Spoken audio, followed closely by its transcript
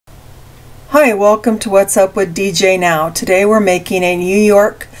Hi, welcome to What's Up with DJ Now. Today we're making a New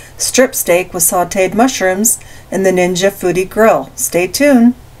York strip steak with sauteed mushrooms in the Ninja Foodi Grill. Stay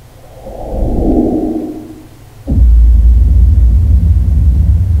tuned.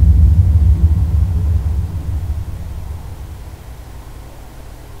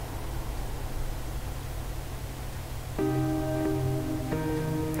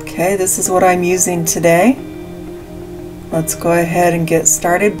 Okay, this is what I'm using today. Let's go ahead and get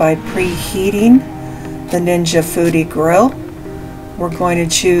started by preheating the Ninja Foodi Grill. We're going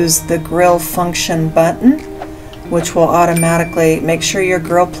to choose the grill function button, which will automatically make sure your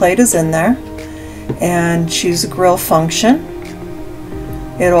grill plate is in there, and choose grill function.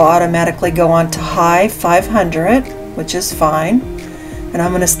 It'll automatically go on to high 500, which is fine, and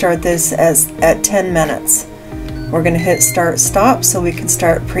I'm going to start this at 10 minutes. We're going to hit start stop so we can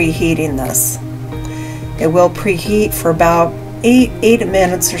start preheating this. It will preheat for about 8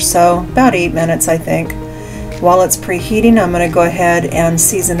 minutes or so, about 8 minutes I think. While it's preheating, I'm going to go ahead and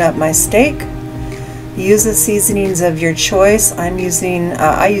season up my steak. Use the seasonings of your choice.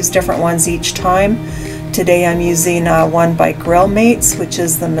 I use different ones each time. Today I'm using one by Grill Mates, which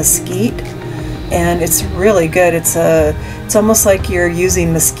is the Mesquite, and it's really good. It's almost like you're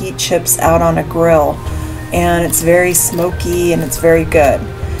using mesquite chips out on a grill, and it's very smoky and it's very good.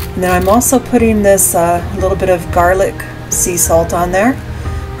 And then I'm also putting this little bit of garlic sea salt on there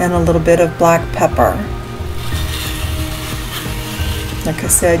and a little bit of black pepper. Like I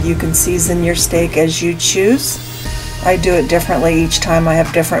said, you can season your steak as you choose. I do it differently each time. I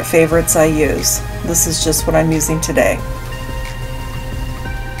have different favorites I use. This is just what I'm using today.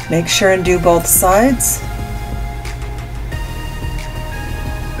 Make sure and do both sides.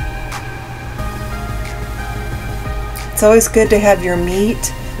 It's always good to have your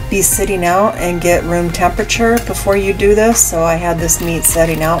meat be sitting out and get room temperature before you do this, so I had this meat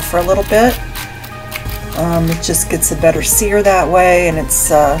setting out for a little bit. It just gets a better sear that way, and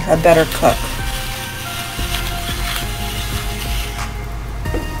it's a better cook.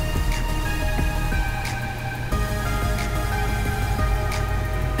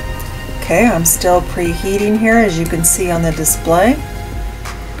 Okay, I'm still preheating here, as you can see on the display.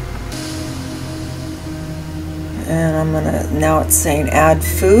 And now it's saying add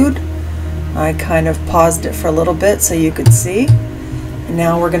food. I kind of paused it for a little bit so you could see. And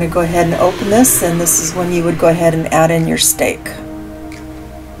now we're going to go ahead and open this, and this is when you would go ahead and add in your steak.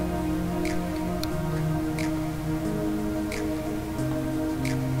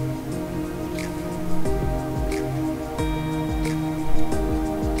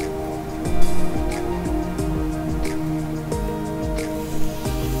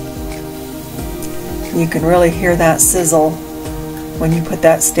 You can really hear that sizzle when you put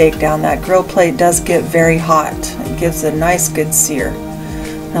that steak down. That grill plate does get very hot. It gives a nice good sear.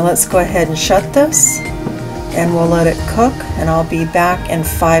 Now let's go ahead and shut this, and we'll let it cook, and I'll be back in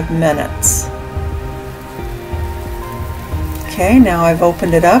 5 minutes. Okay, now I've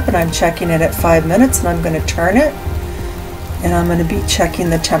opened it up and I'm checking it at 5 minutes, and I'm going to turn it, and I'm going to be checking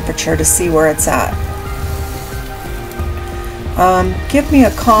the temperature to see where it's at. Give me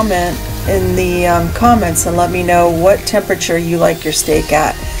a comment in the comments and let me know what temperature you like your steak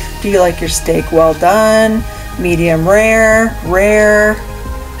at. Do you like your steak well done, medium rare, rare?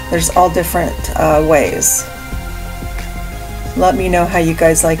 There's all different ways. Let me know how you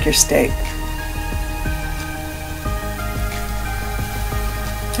guys like your steak.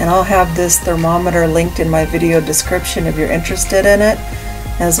 And I'll have this thermometer linked in my video description if you're interested in it,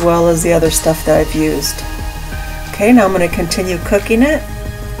 as well as the other stuff that I've used. Okay, now I'm going to continue cooking it.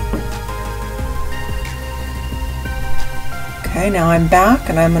 Okay, now I'm back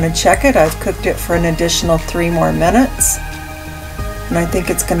and I'm going to check it. I've cooked it for an additional 3 more minutes. And I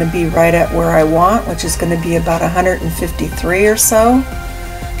think it's going to be right at where I want, which is going to be about 153 or so.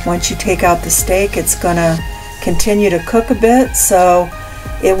 Once you take out the steak, it's going to continue to cook a bit, so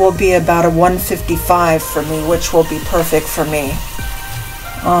it will be about a 155 for me, which will be perfect for me.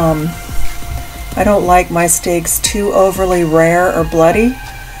 I don't like my steaks too overly rare or bloody,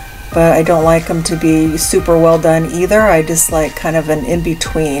 but I don't like them to be super well done either. I just like kind of an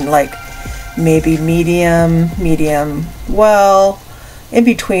in-between, like maybe medium, medium well, in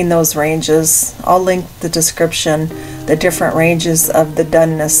between those ranges. I'll link the description, the different ranges of the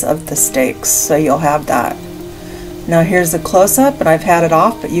doneness of the steaks, so you'll have that. Now here's a close-up, and I've had it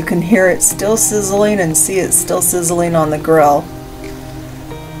off, but you can hear it still sizzling and see it still sizzling on the grill.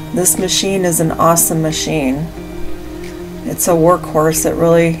 This machine is an awesome machine. It's a workhorse. It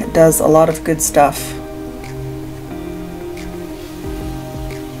really does a lot of good stuff.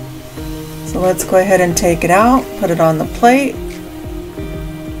 So let's go ahead and take it out, put it on the plate.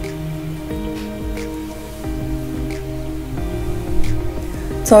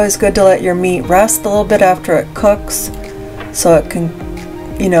 It's always good to let your meat rest a little bit after it cooks so it can,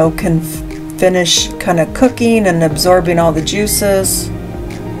 you know, can finish kind of cooking and absorbing all the juices.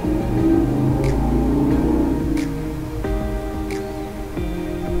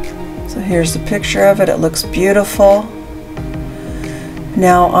 So here's a picture of it. It looks beautiful.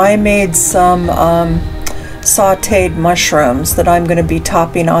 Now I made some sauteed mushrooms that I'm going to be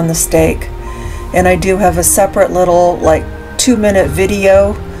topping on the steak, and I do have a separate little like 2-minute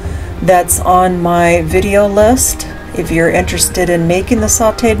video that's on my video list. If you're interested in making the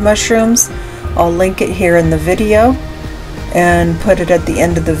sauteed mushrooms, I'll link it here in the video and put it at the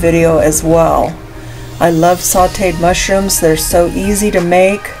end of the video as well. I love sauteed mushrooms. They're so easy to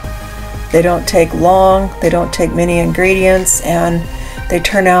make. They don't take long, they don't take many ingredients, and they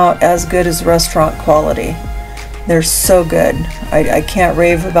turn out as good as restaurant quality. They're so good. I can't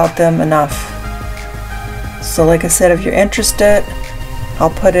rave about them enough. So like I said, if you're interested, I'll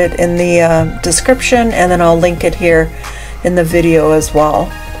put it in the description, and then I'll link it here in the video as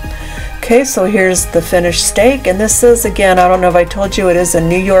well. Okay, so here's the finished steak, and this is, again, I don't know if I told you, it is a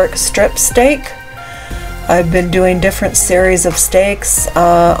New York strip steak. I've been doing different series of steaks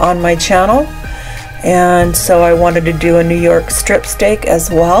on my channel, and so I wanted to do a New York strip steak as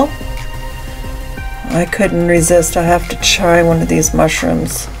well. I couldn't resist. I have to try one of these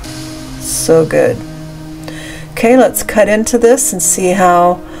mushrooms. So good. Okay, let's cut into this and see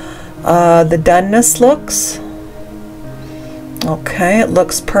how the doneness looks. Okay, it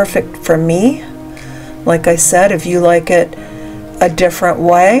looks perfect for me. Like I said, if you like it a different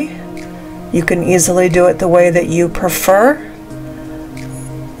way, you can easily do it the way that you prefer.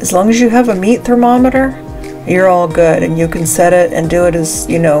 As long as you have a meat thermometer, you're all good, and you can set it and do it as,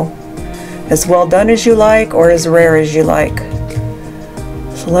 you know, as well done as you like or as rare as you like.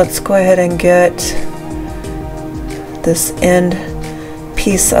 So let's go ahead and get this end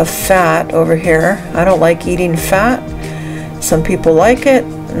piece of fat over here. I don't like eating fat. Some people like it,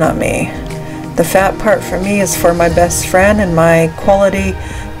 not me. The fat part for me is for my best friend and my quality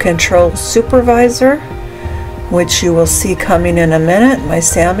control supervisor, which you will see coming in a minute, my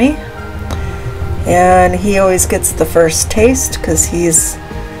Sammy. And he always gets the first taste because he's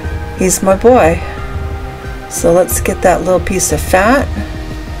my boy. So let's get that little piece of fat,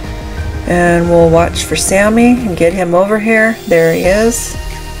 and we'll watch for Sammy and get him over here. There he is.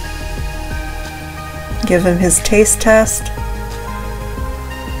 Give him his taste test.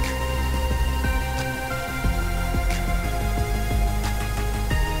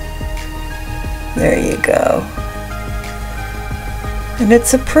 There you go. And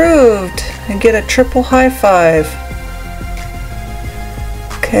it's approved. And get a triple high five.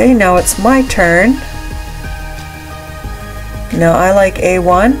 Okay, now it's my turn. Now I like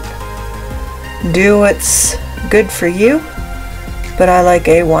A1. Do what's good for you, but I like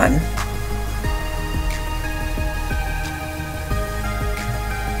A1.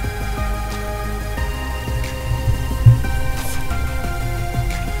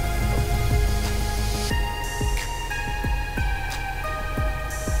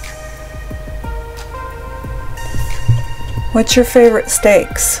 What's your favorite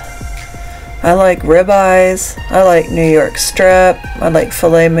steaks? I like ribeyes, I like New York strip, I like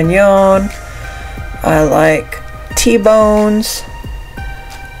filet mignon, I like T-bones.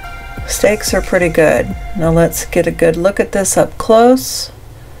 Steaks are pretty good. Now let's get a good look at this up close.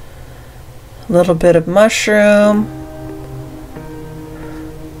 A little bit of mushroom.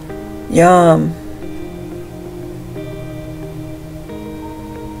 Yum.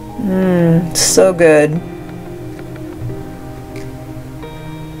 So good.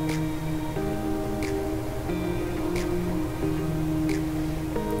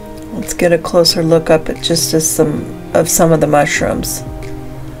 Let's get a closer look up at just some of the mushrooms.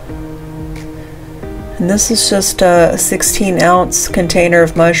 And this is just a 16-ounce container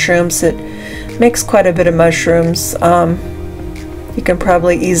of mushrooms. It makes quite a bit of mushrooms. You can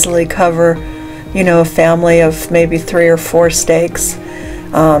probably easily cover, you know, a family of maybe 3 or 4 steaks.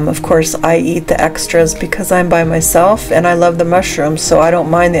 Of course, I eat the extras because I'm by myself and I love the mushrooms, so I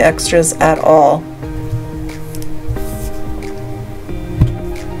don't mind the extras at all.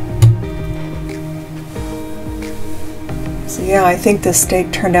 So yeah, I think this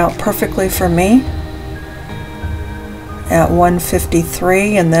steak turned out perfectly for me at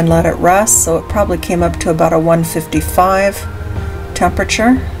 153, and then let it rest, so it probably came up to about a 155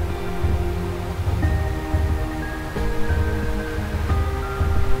 temperature.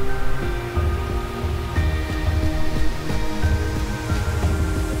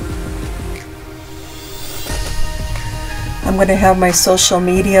 I'm going to have my social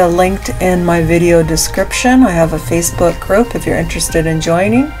media linked in my video description. I have a Facebook group if you're interested in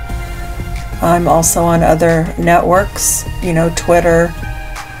joining. I'm also on other networks, you know, Twitter,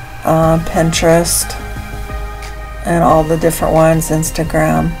 Pinterest, and all the different ones,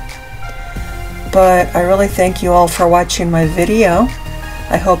 Instagram. But I really thank you all for watching my video.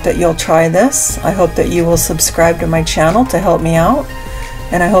 I hope that you'll try this. I hope that you will subscribe to my channel to help me out.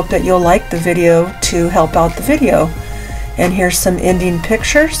 And I hope that you'll like the video to help out the video. And here's some ending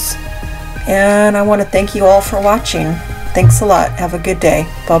pictures. And I want to thank you all for watching. Thanks a lot. Have a good day.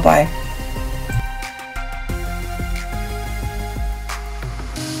 Bye-bye.